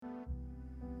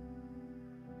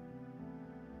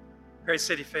Grace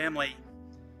City family,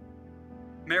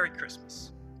 Merry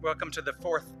Christmas. Welcome to the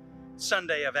fourth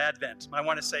Sunday of Advent. I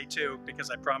want to say too, because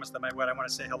I promised them I would, I want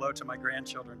to say hello to my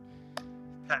grandchildren,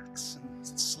 Pax and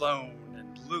Sloan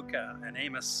and Luca and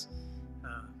Amos.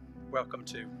 Welcome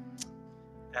to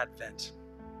Advent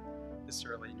this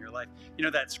early in your life. You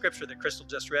know, that scripture that Crystal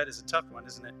just read is a tough one,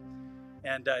 isn't it?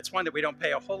 And it's one that we don't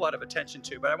pay a whole lot of attention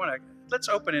to, but let's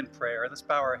open in prayer. Let's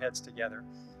bow our heads together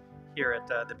here at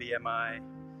the BMI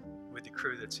with the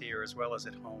crew that's here as well as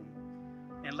at home.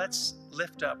 And let's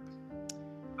lift up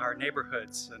our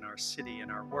neighborhoods and our city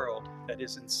and our world that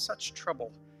is in such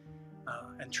trouble.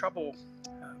 And trouble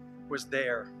was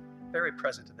there, very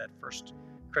present at that first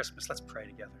Christmas. Let's pray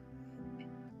together.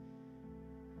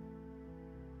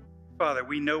 Father,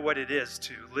 we know what it is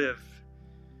to live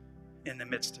in the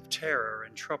midst of terror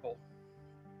and trouble.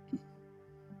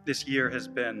 This year has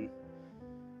been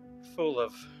full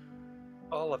of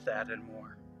all of that and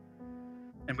more.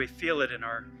 And we feel it in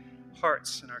our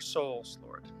hearts and our souls,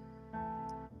 Lord.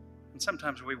 And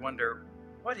sometimes we wonder,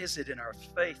 what is it in our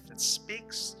faith that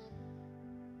speaks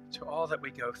to all that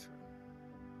we go through?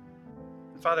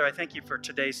 And Father, I thank you for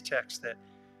today's text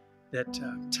that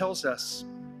tells us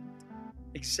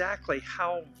exactly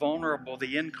how vulnerable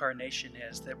the incarnation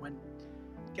is, that when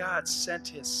God sent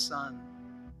his Son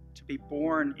to be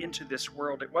born into this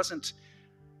world, it wasn't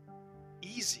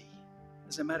easy.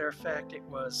 As a matter of fact, it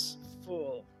was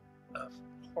full of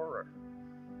horror.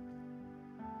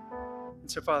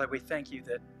 And so, Father, we thank you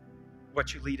that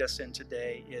what you lead us in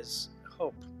today is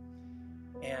hope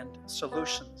and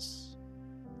solutions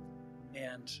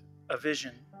and a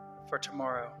vision for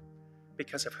tomorrow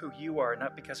because of who you are,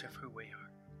 not because of who we are.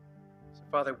 So,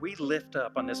 Father, we lift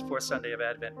up on this fourth Sunday of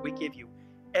Advent. We give you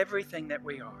everything that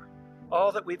we are,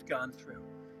 all that we've gone through.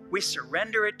 We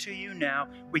surrender it to you now.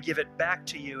 We give it back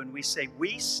to you, and we say,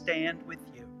 we stand with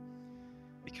you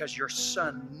because your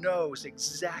Son knows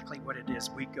exactly what it is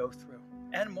we go through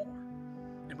and more.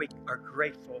 And we are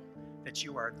grateful that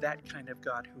you are that kind of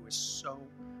God who is so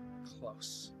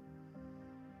close.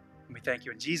 And we thank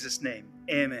you in Jesus' name.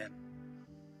 Amen.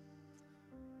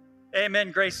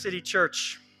 Amen, Grace City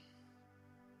Church.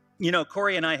 You know,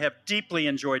 Corey and I have deeply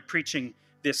enjoyed preaching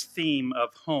this theme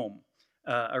of home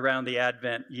around the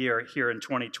Advent year here in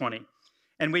 2020.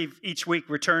 And we've each week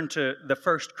returned to the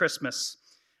first Christmas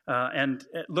and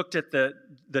looked at the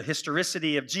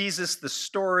historicity of Jesus, the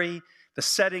story, the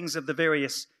settings of the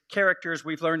various characters.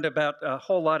 We've learned about a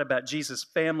whole lot about Jesus'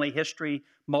 family history,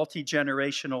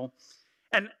 multi-generational.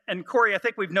 And Corey, I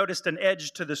think we've noticed an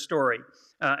edge to the story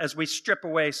as we strip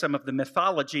away some of the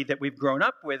mythology that we've grown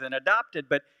up with and adopted,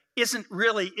 but isn't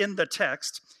really in the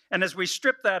text. And as we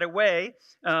strip that away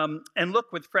and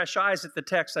look with fresh eyes at the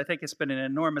text, I think it's been an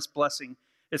enormous blessing.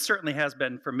 It certainly has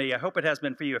been for me. I hope it has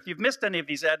been for you. If you've missed any of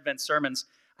these Advent sermons,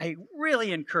 I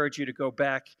really encourage you to go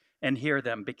back and hear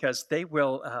them because they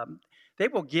will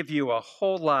give you a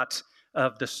whole lot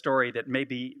of the story that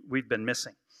maybe we've been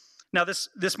missing. Now,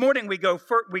 this morning we go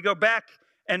back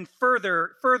and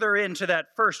further into that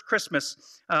first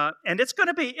Christmas. And it's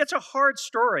a hard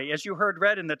story, as you heard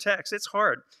read in the text. It's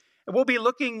hard. We'll be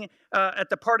looking at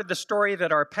the part of the story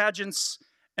that our pageants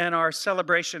and our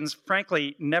celebrations,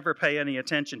 frankly, never pay any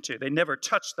attention to. They never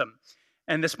touch them.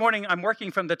 And this morning, I'm working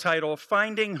from the title,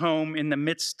 Finding Home in the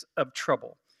Midst of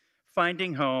Trouble.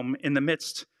 Finding Home in the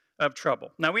Midst of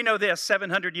Trouble. Now, we know this,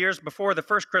 700 years before the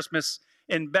first Christmas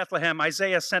in Bethlehem,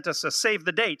 Isaiah sent us a save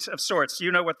the date of sorts.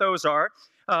 You know what those are.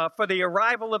 For the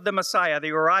arrival of the Messiah,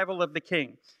 the arrival of the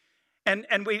King. And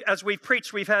as we've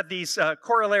preached, we've had these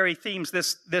corollary themes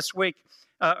this week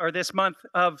or this month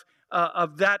of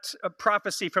that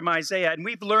prophecy from Isaiah. And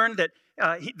we've learned that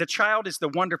the child is the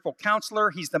wonderful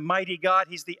counselor. He's the mighty God.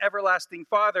 He's the everlasting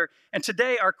Father. And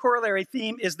today our corollary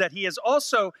theme is that he is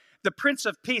also the Prince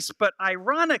of Peace. But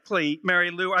ironically,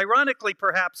 Mary Lou,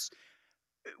 perhaps,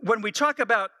 when we talk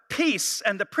about peace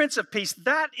and the Prince of Peace,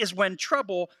 that is when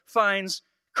trouble finds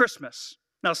Christmas.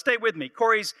 Now, stay with me.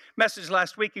 Corey's message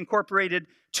last week incorporated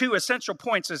two essential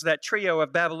points as that trio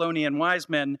of Babylonian wise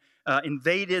men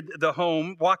invaded the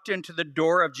home, walked into the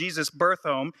door of Jesus' birth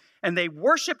home, and they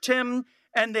worshiped him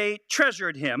and they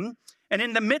treasured him. And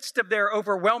in the midst of their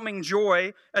overwhelming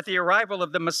joy at the arrival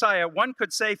of the Messiah, one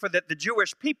could say for the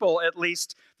Jewish people, at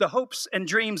least, the hopes and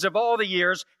dreams of all the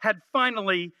years had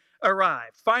finally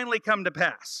arrived, finally come to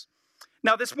pass.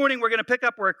 Now, this morning, we're going to pick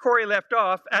up where Corey left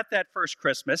off at that first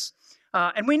Christmas.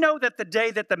 And we know that the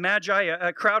day that the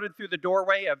Magi crowded through the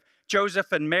doorway of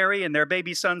Joseph and Mary and their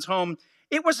baby son's home,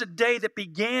 it was a day that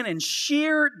began in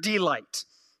sheer delight.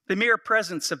 The mere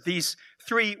presence of these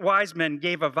three wise men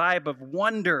gave a vibe of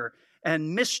wonder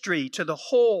and mystery to the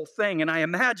whole thing. And I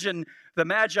imagine the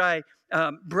Magi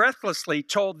breathlessly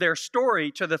told their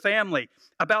story to the family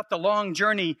about the long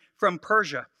journey from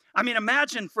Persia. I mean,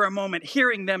 imagine for a moment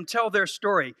hearing them tell their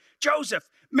story. Joseph,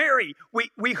 Mary,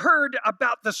 we heard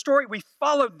about the story. We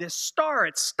followed this star.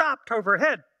 It stopped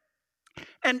overhead.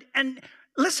 And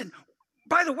listen,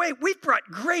 by the way, we've brought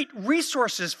great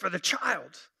resources for the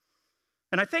child.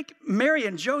 And I think Mary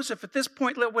and Joseph at this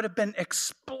point would have been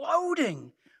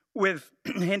exploding with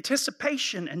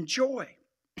anticipation and joy.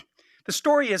 The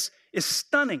story is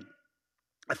stunning.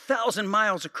 1,000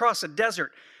 miles across a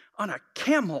desert on a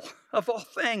camel, of all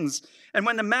things. And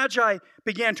when the Magi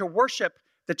began to worship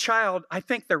the child, I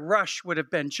think the rush would have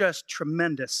been just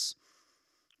tremendous.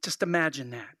 Just imagine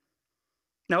that.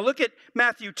 Now look at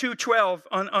Matthew 2:12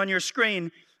 on your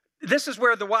screen. This is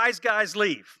where the wise guys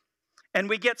leave. And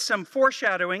we get some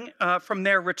foreshadowing from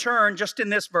their return just in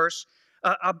this verse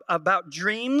about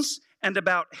dreams and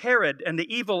about Herod and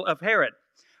the evil of Herod.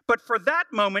 But for that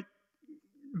moment,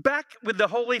 back with the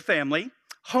Holy Family,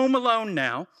 home alone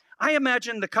now, I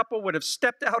imagine the couple would have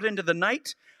stepped out into the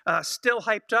night, still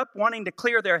hyped up, wanting to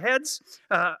clear their heads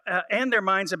and their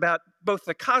minds about both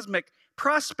the cosmic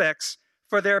prospects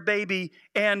for their baby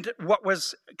and what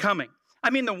was coming. I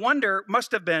mean, the wonder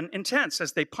must have been intense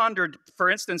as they pondered, for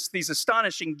instance, these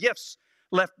astonishing gifts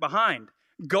left behind.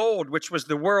 Gold, which was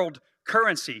the world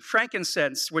currency.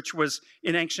 Frankincense, which was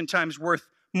in ancient times worth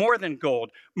more than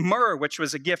gold. Myrrh, which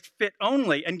was a gift fit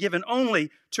only and given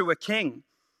only to a king.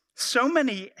 So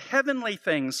many heavenly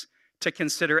things to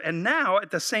consider. And now, at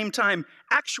the same time,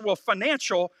 actual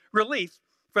financial relief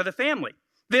for the family.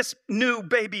 This new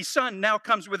baby son now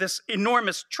comes with this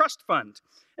enormous trust fund.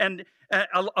 And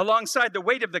alongside the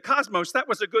weight of the cosmos, that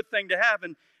was a good thing to have,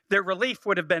 and their relief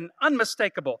would have been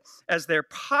unmistakable as their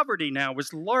poverty now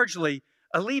was largely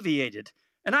alleviated.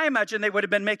 And I imagine they would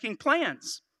have been making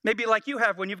plans, maybe like you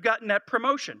have when you've gotten that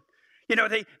promotion. You know,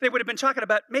 they would have been talking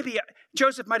about, maybe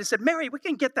Joseph might have said, Mary, we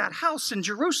can get that house in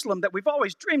Jerusalem that we've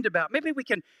always dreamed about. Maybe we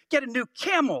can get a new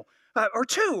camel or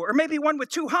two, or maybe one with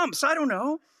 2 humps. I don't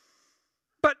know.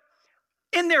 But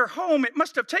in their home, it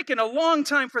must have taken a long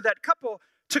time for that couple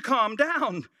to calm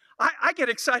down. I get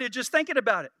excited just thinking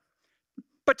about it.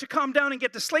 But to calm down and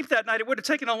get to sleep that night, it would have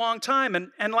taken a long time.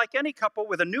 And like any couple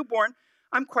with a newborn,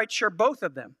 I'm quite sure both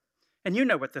of them, and you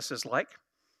know what this is like,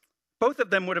 both of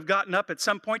them would have gotten up at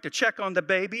some point to check on the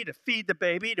baby, to feed the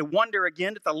baby, to wonder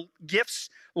again at the gifts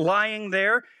lying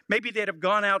there. Maybe they'd have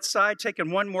gone outside,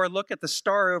 taken one more look at the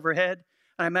star overhead.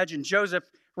 I imagine Joseph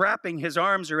wrapping his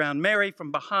arms around Mary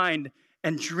from behind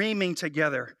and dreaming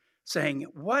together, saying,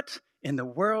 what in the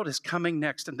world is coming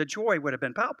next? And the joy would have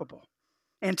been palpable.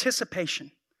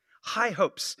 Anticipation, high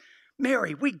hopes.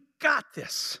 Mary, we got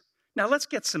this. Now let's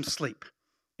get some sleep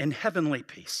in heavenly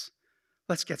peace.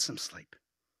 Let's get some sleep.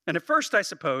 And at first, I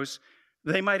suppose,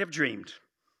 they might have dreamed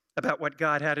about what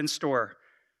God had in store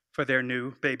for their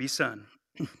new baby son.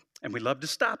 And we love to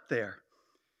stop there,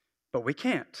 but we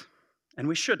can't, and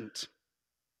we shouldn't.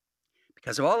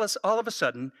 Because all of a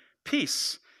sudden,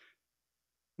 peace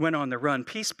went on the run.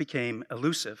 Peace became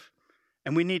elusive.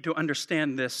 And we need to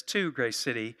understand this too, Grace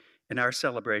City, in our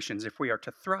celebrations if we are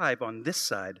to thrive on this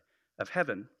side of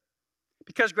heaven.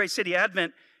 Because Grace City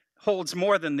Advent holds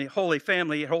more than the Holy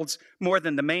Family, it holds more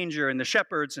than the manger and the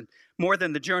shepherds and more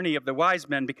than the journey of the wise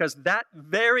men, because that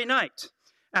very night,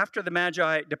 after the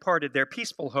Magi departed, their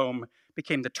peaceful home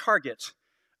became the target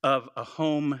of a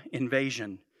home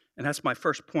invasion. And that's my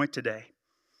first point today.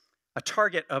 A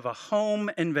target of a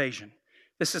home invasion.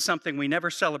 This is something we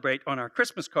never celebrate on our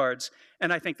Christmas cards,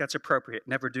 and I think that's appropriate.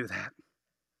 Never do that.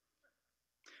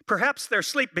 Perhaps their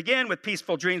sleep began with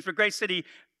peaceful dreams, but Grace City,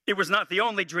 it was not the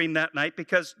only dream that night,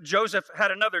 because Joseph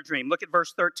had another dream. Look at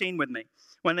verse 13 with me.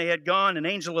 When they had gone, an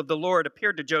angel of the Lord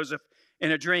appeared to Joseph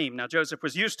in a dream. Now, Joseph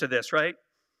was used to this, right?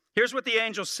 Here's what the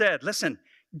angel said. Listen,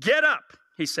 get up,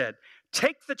 he said.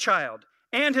 Take the child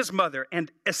and his mother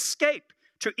and escape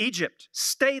to Egypt.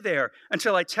 Stay there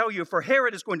until I tell you, for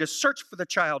Herod is going to search for the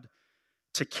child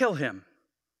to kill him.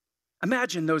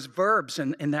 Imagine those verbs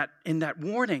in that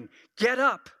warning. Get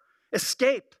up,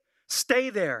 escape, stay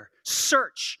there,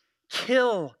 search,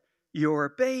 kill your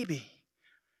baby.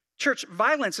 Church,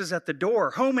 violence is at the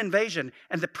door, home invasion,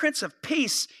 and the Prince of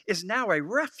Peace is now a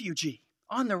refugee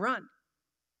on the run.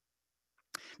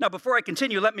 Now, before I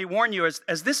continue, let me warn you,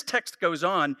 as this text goes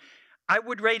on, I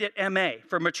would rate it MA,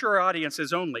 for mature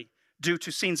audiences only, due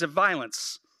to scenes of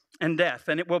violence and death.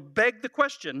 And it will beg the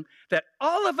question that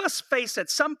all of us face at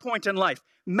some point in life,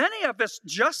 many of us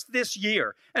just this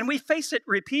year, and we face it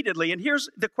repeatedly. And here's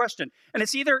the question, and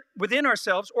it's either within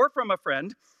ourselves or from a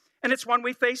friend, And it's one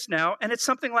we face now, and it's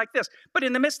something like this. But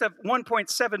in the midst of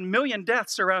 1.7 million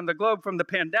deaths around the globe from the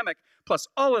pandemic, plus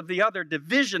all of the other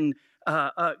division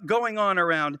going on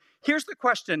around, here's the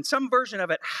question, some version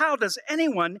of it: how does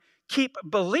anyone keep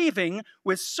believing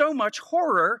with so much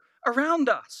horror around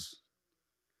us?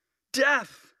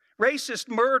 Death, racist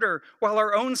murder, while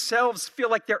our own selves feel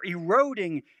like they're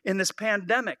eroding in this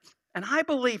pandemic. And I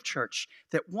believe, church,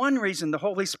 that one reason the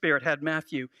Holy Spirit had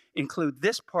Matthew include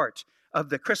this part of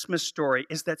the Christmas story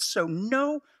is that so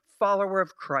no follower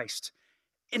of Christ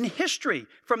in history,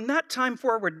 from that time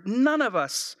forward, none of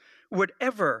us would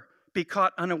ever be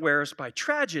caught unawares by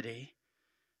tragedy.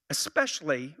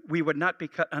 Especially, we would not be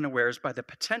caught unawares by the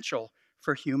potential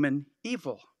for human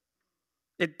evil.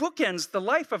 It bookends the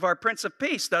life of our Prince of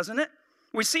Peace, doesn't it?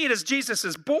 We see it as Jesus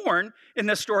is born in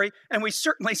this story, and we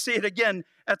certainly see it again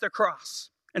at the cross.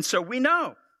 And so we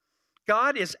know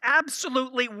God is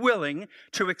absolutely willing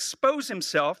to expose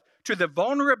himself to the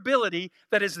vulnerability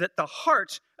that is at the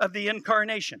heart of the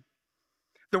incarnation.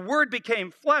 The Word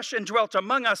became flesh and dwelt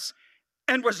among us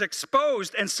and was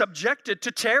exposed and subjected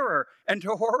to terror and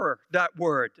to horror, that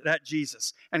Word, that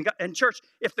Jesus. And church,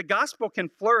 if the gospel can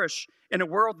flourish in a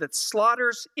world that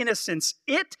slaughters innocence,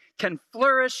 it can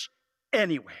flourish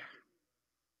anywhere.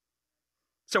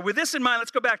 So with this in mind,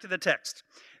 let's go back to the text.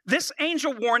 This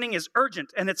angel warning is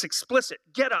urgent and it's explicit.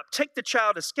 Get up, take the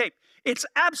child, escape. It's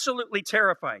absolutely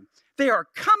terrifying. They are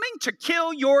coming to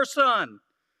kill your son.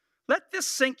 Let this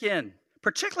sink in,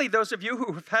 particularly those of you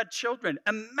who have had children.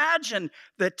 Imagine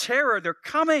the terror. They're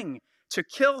coming to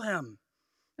kill him.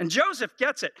 And Joseph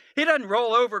gets it. He doesn't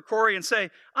roll over Corey and say,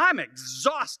 I'm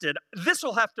exhausted. This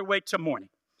will have to wait till morning.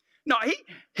 No,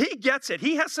 he gets it.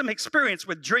 He has some experience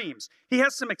with dreams. He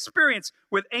has some experience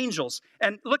with angels.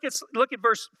 And look at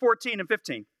verse 14 and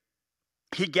 15.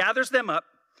 He gathers them up.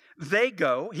 They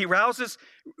go. He rouses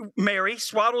Mary,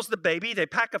 swaddles the baby. They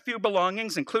pack a few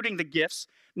belongings, including the gifts,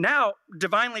 now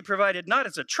divinely provided not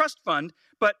as a trust fund,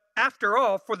 but after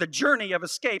all, for the journey of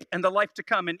escape and the life to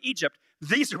come in Egypt.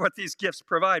 These are what these gifts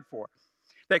provide for.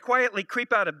 They quietly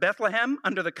creep out of Bethlehem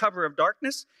under the cover of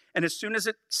darkness, and as soon as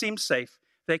it seemed safe,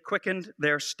 they quickened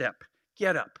their step.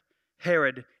 Get up.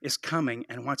 Herod is coming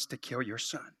and wants to kill your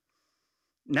son.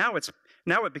 Now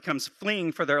it becomes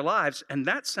fleeing for their lives, and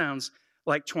that sounds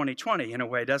like 2020 in a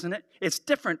way, doesn't it? It's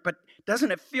different, but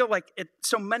doesn't it feel like it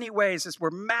so many ways as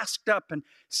we're masked up and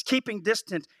keeping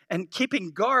distant and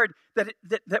keeping guard that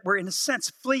we're in a sense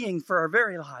fleeing for our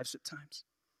very lives at times?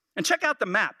 And check out the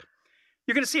map.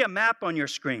 You're going to see a map on your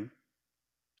screen.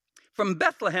 From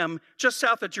Bethlehem, just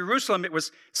south of Jerusalem, it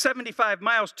was 75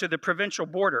 miles to the provincial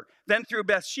border, then through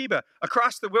Bathsheba,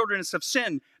 across the wilderness of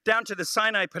Sin, down to the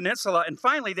Sinai Peninsula, and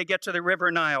finally they get to the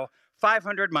River Nile,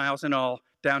 500 miles in all,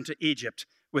 down to Egypt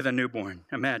with a newborn.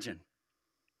 Imagine.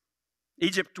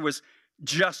 Egypt was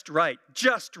just right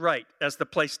as the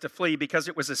place to flee because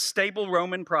it was a stable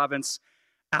Roman province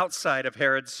outside of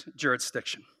Herod's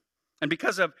jurisdiction. And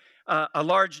because of a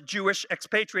large Jewish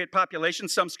expatriate population,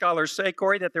 some scholars say,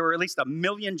 Corey, that there were at least 1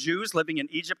 million Jews living in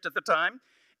Egypt at the time.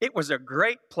 It was a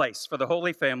great place for the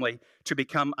Holy Family to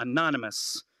become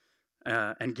anonymous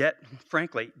and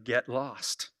get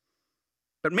lost.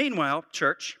 But meanwhile,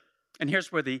 church, and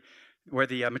here's where the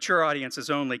mature audiences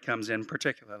only comes in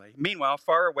particularly. Meanwhile,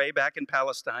 far away back in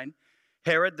Palestine,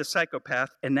 Herod the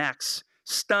psychopath enacts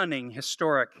stunning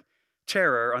historic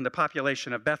terror on the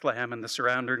population of Bethlehem and the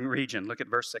surrounding region. Look at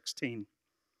verse 16.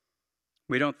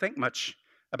 We don't think much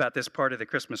about this part of the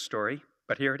Christmas story,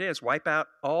 but here it is. Wipe out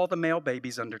all the male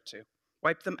babies under 2.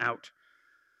 Wipe them out.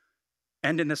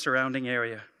 And in the surrounding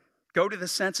area. Go to the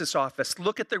census office.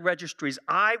 Look at the registries.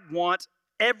 I want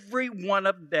every one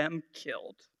of them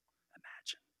killed.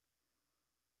 Imagine.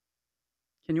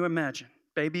 Can you imagine?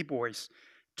 Baby boys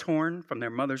torn from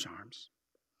their mother's arms.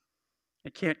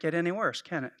 It can't get any worse,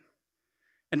 can it?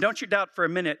 And don't you doubt for a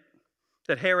minute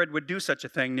that Herod would do such a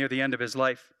thing near the end of his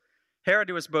life. Herod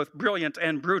was both brilliant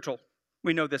and brutal.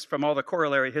 We know this from all the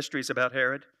corollary histories about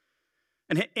Herod.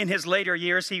 And in his later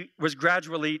years, he was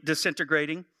gradually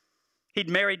disintegrating. He'd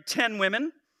married 10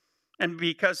 women, and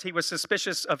because he was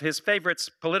suspicious of his favorite's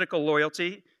political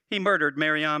loyalty, he murdered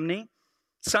Mariamne.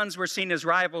 Sons were seen as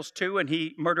rivals too, and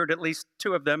he murdered at least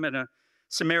 2 of them in a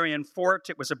Sumerian fort.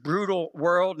 It was a brutal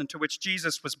world into which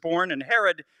Jesus was born, and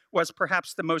Herod was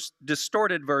perhaps the most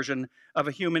distorted version of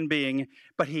a human being,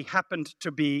 but he happened to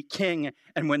be king,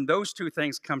 and when those 2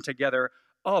 things come together,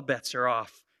 all bets are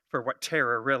off for what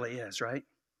terror really is, right?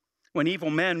 When evil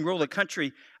men rule a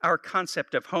country, our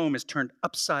concept of home is turned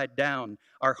upside down.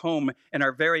 Our home and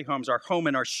our very homes, our home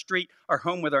in our street, our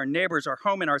home with our neighbors, our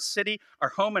home in our city, our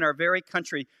home in our very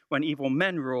country. When evil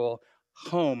men rule,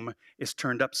 home is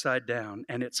turned upside down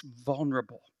and it's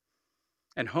vulnerable.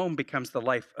 And home becomes the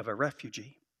life of a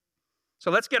refugee. So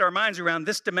let's get our minds around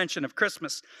this dimension of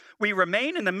Christmas. We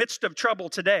remain in the midst of trouble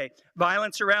today.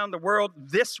 Violence around the world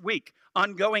this week.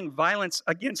 Ongoing violence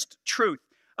against truth,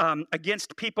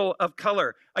 against people of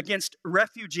color, against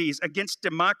refugees, against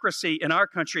democracy in our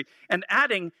country. And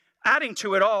adding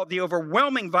to it all the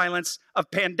overwhelming violence of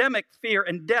pandemic, fear,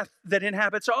 and death that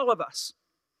inhabits all of us.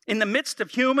 In the midst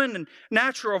of human and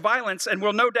natural violence, and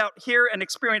we'll no doubt hear and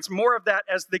experience more of that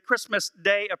as the Christmas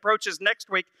day approaches next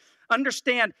week,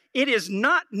 understand it is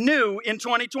not new in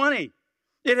 2020.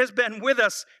 It has been with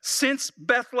us since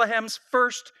Bethlehem's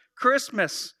first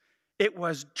Christmas. It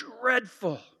was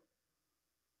dreadful.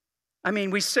 I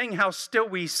mean, we sing How Still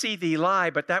We See Thee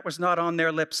Lie, but that was not on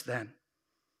their lips then.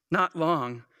 Not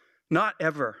long, not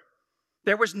ever.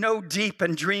 There was no deep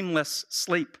and dreamless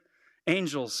sleep.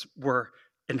 Angels were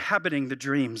inhabiting the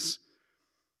dreams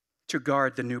to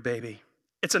guard the new baby.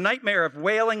 It's a nightmare of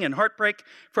wailing and heartbreak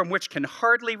from which can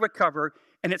hardly recover,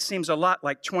 and it seems a lot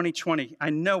like 2020. I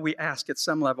know we ask at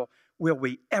some level, will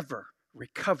we ever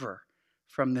recover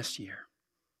from this year?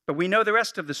 But we know the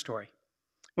rest of the story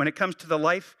when it comes to the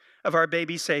life of our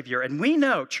baby Savior. And we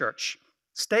know, church,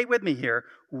 stay with me here,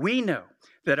 we know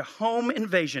that a home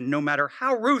invasion, no matter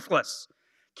how ruthless,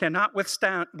 cannot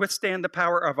withstand the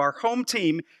power of our home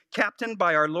team, captained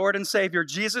by our Lord and Savior,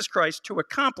 Jesus Christ, to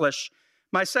accomplish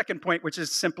my second point, which is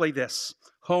simply this: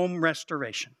 home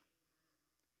restoration.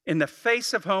 In the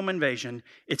face of home invasion,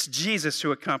 it's Jesus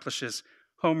who accomplishes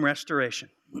home restoration.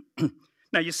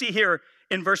 Now, you see here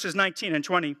in verses 19 and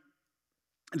 20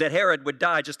 that Herod would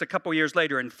die just a couple years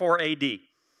later in 4 AD.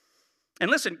 And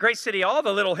listen, Grace City, all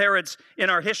the little Herods in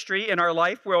our history, in our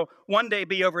life, will one day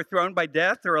be overthrown by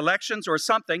death or elections or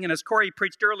something. And as Corey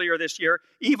preached earlier this year,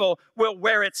 evil will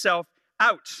wear itself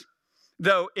out.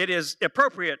 Though it is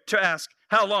appropriate to ask,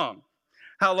 how long?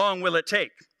 How long will it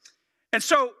take? And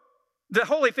so the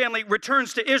Holy Family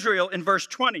returns to Israel in verse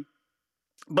 20.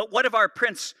 But what of our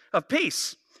Prince of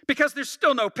Peace? Because there's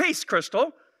still no peace,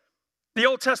 Crystal. The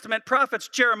Old Testament prophets,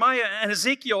 Jeremiah and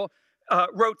Ezekiel,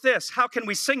 wrote this: how can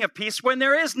we sing of peace when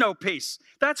there is no peace?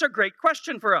 That's a great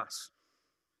question for us.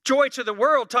 Joy to the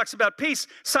World talks about peace.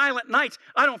 Silent night.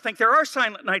 I don't think there are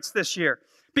silent nights this year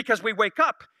because we wake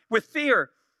up with fear.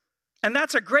 And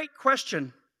that's a great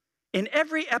question in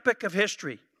every epoch of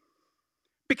history.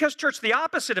 Because, church, the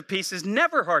opposite of peace is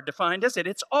never hard to find, is it?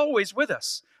 It's always with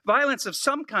us. Violence of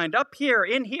some kind, up here,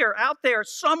 in here, out there,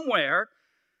 somewhere.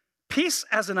 Peace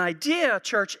as an idea,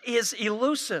 church, is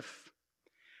elusive.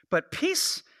 But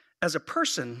peace as a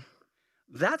person,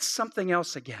 that's something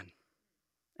else again.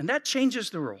 And that changes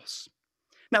the rules.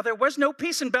 Now, there was no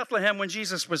peace in Bethlehem when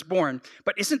Jesus was born,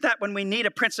 but isn't that when we need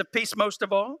a Prince of Peace most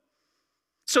of all?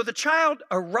 So the child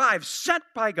arrives, sent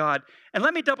by God. And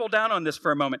let me double down on this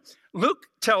for a moment. Luke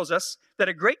tells us that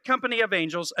a great company of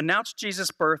angels announced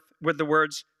Jesus' birth with the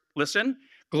words, listen,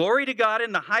 glory to God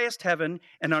in the highest heaven,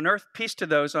 and on earth peace to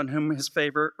those on whom his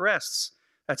favor rests.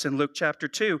 That's in Luke chapter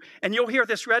 2. And you'll hear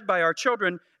this read by our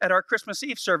children at our Christmas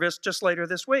Eve service just later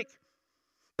this week.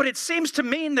 But it seems to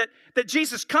mean that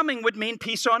Jesus' coming would mean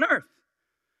peace on earth.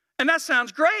 And that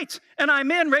sounds great. And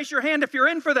I'm in. Raise your hand if you're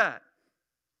in for that.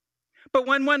 But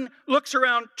when one looks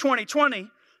around 2020,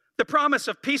 the promise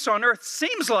of peace on earth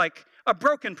seems like a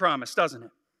broken promise, doesn't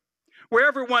it?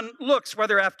 Wherever one looks,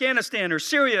 whether Afghanistan or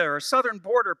Syria or southern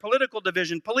border, political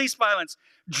division, police violence,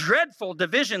 dreadful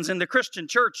divisions in the Christian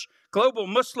church, global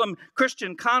Muslim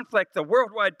Christian conflict, the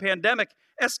worldwide pandemic,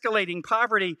 escalating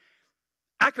poverty.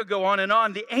 I could go on and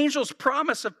on. The angel's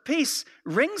promise of peace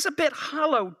rings a bit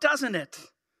hollow, doesn't it?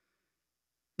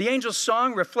 The angel's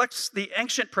song reflects the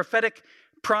ancient prophetic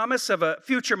promise of a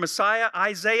future Messiah.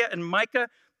 Isaiah and Micah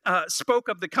spoke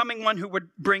of the coming one who would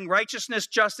bring righteousness,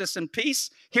 justice, and peace.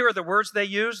 Here are the words they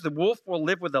use. The wolf will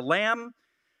live with the lamb.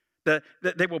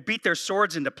 They will beat their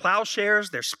swords into plowshares,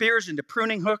 their spears into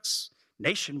pruning hooks.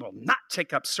 Nation will not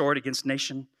take up sword against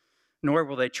nation, nor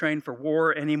will they train for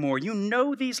war anymore. You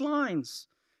know these lines.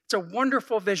 It's a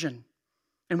wonderful vision,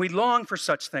 and we long for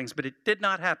such things, but it did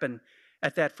not happen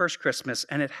at that first Christmas,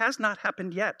 and it has not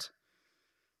happened yet.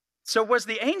 So was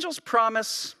the angel's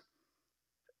promise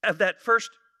of that first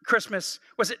Christmas,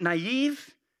 was it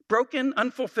naive, broken,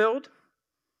 unfulfilled?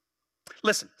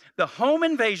 Listen, the home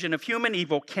invasion of human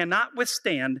evil cannot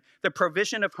withstand the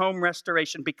provision of home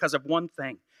restoration because of one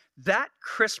thing. That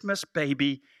Christmas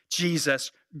baby,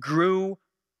 Jesus, grew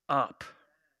up.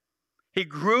 He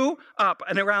grew up,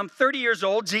 and around 30 years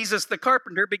old, Jesus the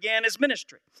carpenter began his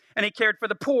ministry. And he cared for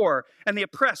the poor and the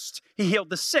oppressed. He healed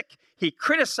the sick. He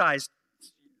criticized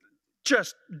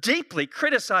just deeply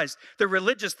criticized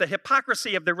the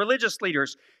hypocrisy of the religious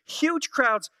leaders. Huge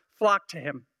crowds flocked to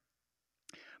him.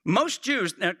 Most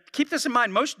Jews, now keep this in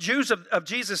mind, most Jews of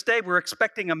Jesus' day were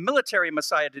expecting a military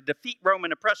Messiah to defeat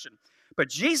Roman oppression. But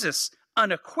Jesus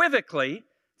unequivocally,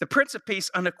 the Prince of Peace,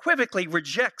 unequivocally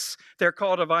rejects their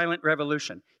call to violent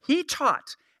revolution. He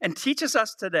taught and teaches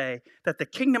us today that the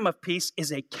kingdom of peace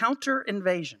is a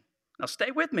counter-invasion. Now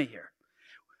stay with me here.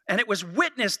 And it was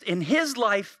witnessed in his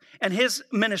life and his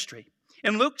ministry.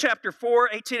 In Luke chapter 4,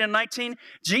 18 and 19,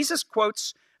 Jesus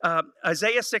quotes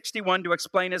Isaiah 61 to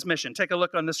explain his mission. Take a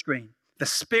look on the screen. The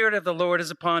Spirit of the Lord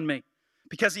is upon me,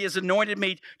 because he has anointed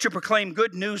me to proclaim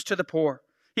good news to the poor.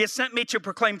 He has sent me to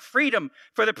proclaim freedom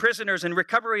for the prisoners and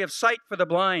recovery of sight for the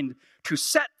blind, to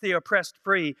set the oppressed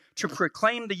free, to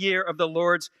proclaim the year of the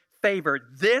Lord's favor.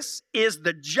 This is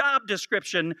the job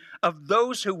description of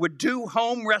those who would do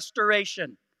home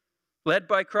restoration, led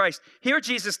by Christ. Here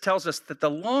Jesus tells us that the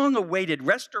long-awaited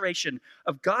restoration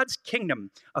of God's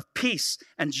kingdom of peace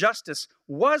and justice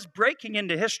was breaking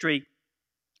into history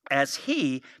as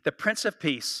he, the Prince of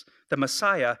Peace, the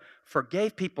Messiah,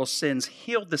 forgave people's sins,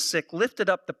 healed the sick, lifted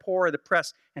up the poor and the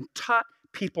oppressed, and taught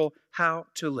people how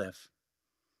to live.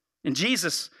 And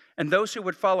Jesus and those who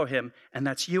would follow him, and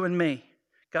that's you and me,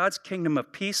 God's kingdom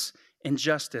of peace and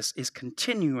justice is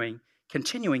continuing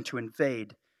to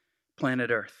invade planet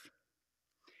Earth.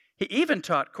 He even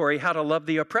taught Corey how to love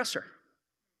the oppressor.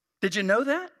 Did you know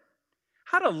that?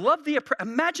 How to love the oppressor.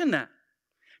 Imagine that.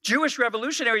 Jewish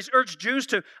revolutionaries urged Jews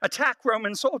to attack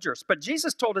Roman soldiers, but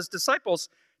Jesus told his disciples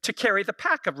to carry the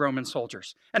pack of Roman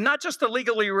soldiers. And not just the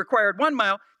legally required 1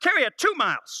 mile, carry it 2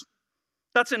 miles.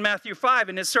 That's in Matthew 5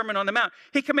 in his Sermon on the Mount.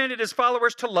 He commanded his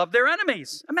followers to love their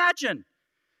enemies. Imagine.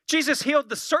 Jesus healed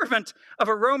the servant of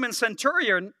a Roman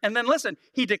centurion, and then listen,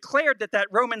 he declared that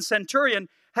Roman centurion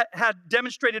had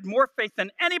demonstrated more faith than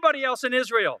anybody else in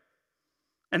Israel.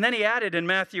 And then he added in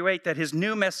Matthew 8 that his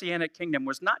new messianic kingdom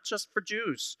was not just for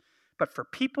Jews, but for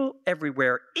people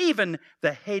everywhere, even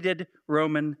the hated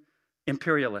Roman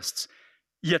imperialists.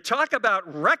 You talk about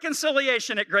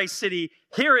reconciliation at Grace City,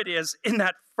 here it is in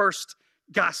that first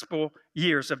gospel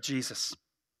years of Jesus.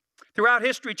 Throughout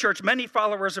history, church, many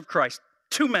followers of Christ,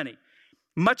 too many,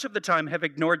 much of the time have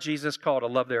ignored Jesus' call to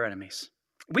love their enemies.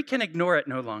 We can ignore it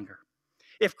no longer.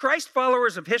 If Christ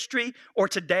followers of history or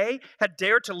today had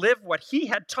dared to live what he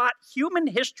had taught, human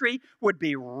history would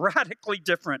be radically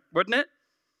different, wouldn't it?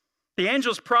 The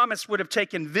angel's promise would have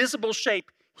taken visible shape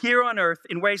here on earth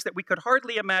in ways that we could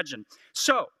hardly imagine.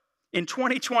 So, in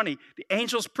 2020, the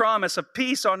angel's promise of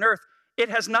peace on earth, it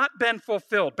has not been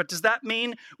fulfilled. But does that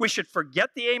mean we should forget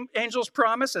the angel's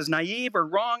promise as naive or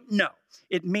wrong? No.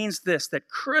 It means this, that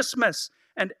Christmas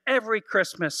and every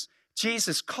Christmas,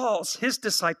 Jesus calls his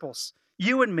disciples,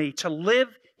 you and me, to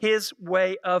live his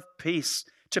way of peace,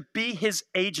 to be his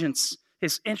agents,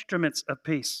 his instruments of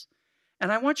peace.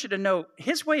 And I want you to know,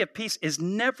 his way of peace is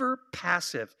never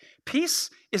passive. Peace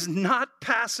is not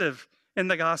passive in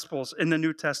the Gospels, in the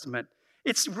New Testament.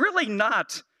 It's really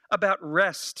not about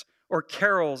rest or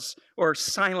carols or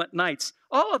silent nights.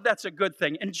 All of that's a good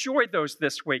thing. Enjoy those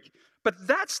this week. But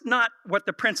that's not what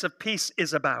the Prince of Peace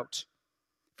is about.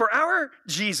 For our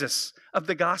Jesus of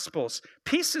the Gospels,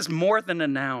 peace is more than a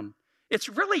noun. It's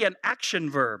really an action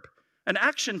verb, an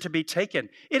action to be taken.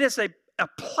 It is a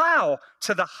plow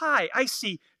to the high,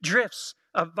 icy drifts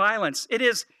of violence. It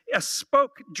is a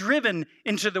spoke driven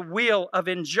into the wheel of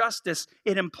injustice.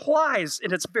 It implies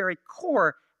in its very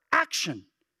core action.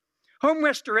 Home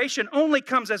restoration only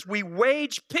comes as we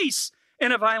wage peace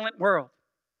in a violent world.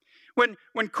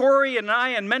 When Corey and I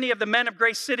and many of the men of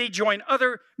Grace City join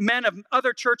other men of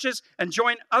other churches and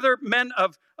join other men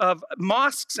of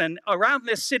mosques and around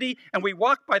this city, and we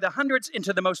walk by the hundreds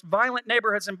into the most violent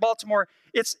neighborhoods in Baltimore,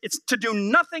 it's to do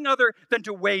nothing other than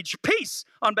to wage peace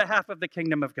on behalf of the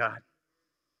kingdom of God.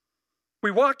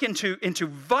 We walk into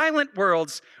violent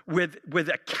worlds with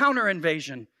a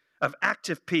counter-invasion of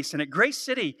active peace. And at Grace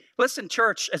City, listen,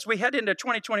 church, as we head into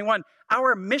 2021,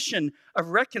 our mission of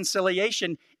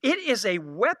reconciliation, it is a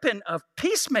weapon of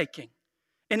peacemaking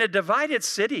in a divided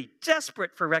city,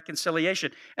 desperate for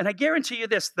reconciliation. And I guarantee you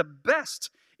this, the best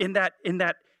in that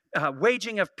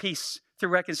waging of peace through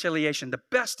reconciliation, the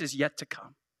best is yet to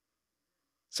come.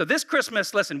 So this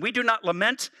Christmas, listen, we do not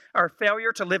lament our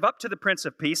failure to live up to the Prince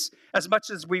of Peace as much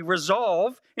as we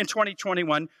resolve in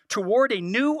 2021 toward a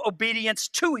new obedience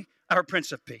to our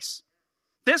Prince of Peace.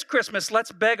 This Christmas,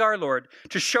 let's beg our Lord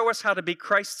to show us how to be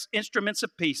Christ's instruments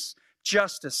of peace,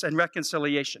 justice, and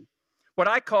reconciliation. What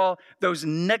I call those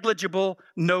negligible,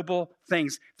 noble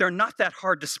things. They're not that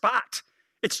hard to spot.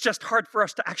 It's just hard for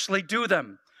us to actually do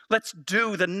them. Let's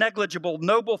do the negligible,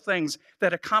 noble things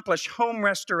that accomplish home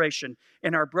restoration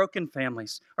in our broken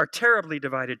families, our terribly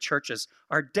divided churches,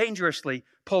 our dangerously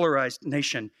polarized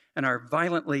nation, and our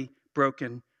violently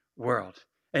broken world.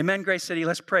 Amen, Grace City.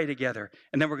 Let's pray together,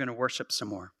 and then we're going to worship some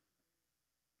more.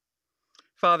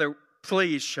 Father,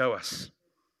 please show us.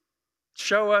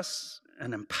 Show us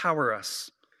and empower us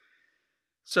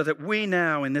so that we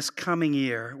now, in this coming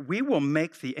year, we will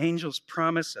make the angel's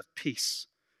promise of peace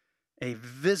a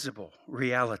visible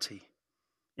reality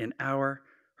in our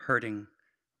hurting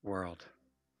world.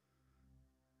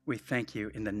 We thank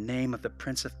you in the name of the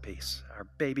Prince of Peace, our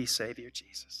baby Savior,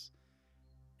 Jesus.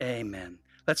 Amen.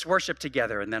 Let's worship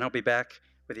together, and then I'll be back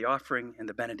with the offering and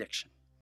the benediction.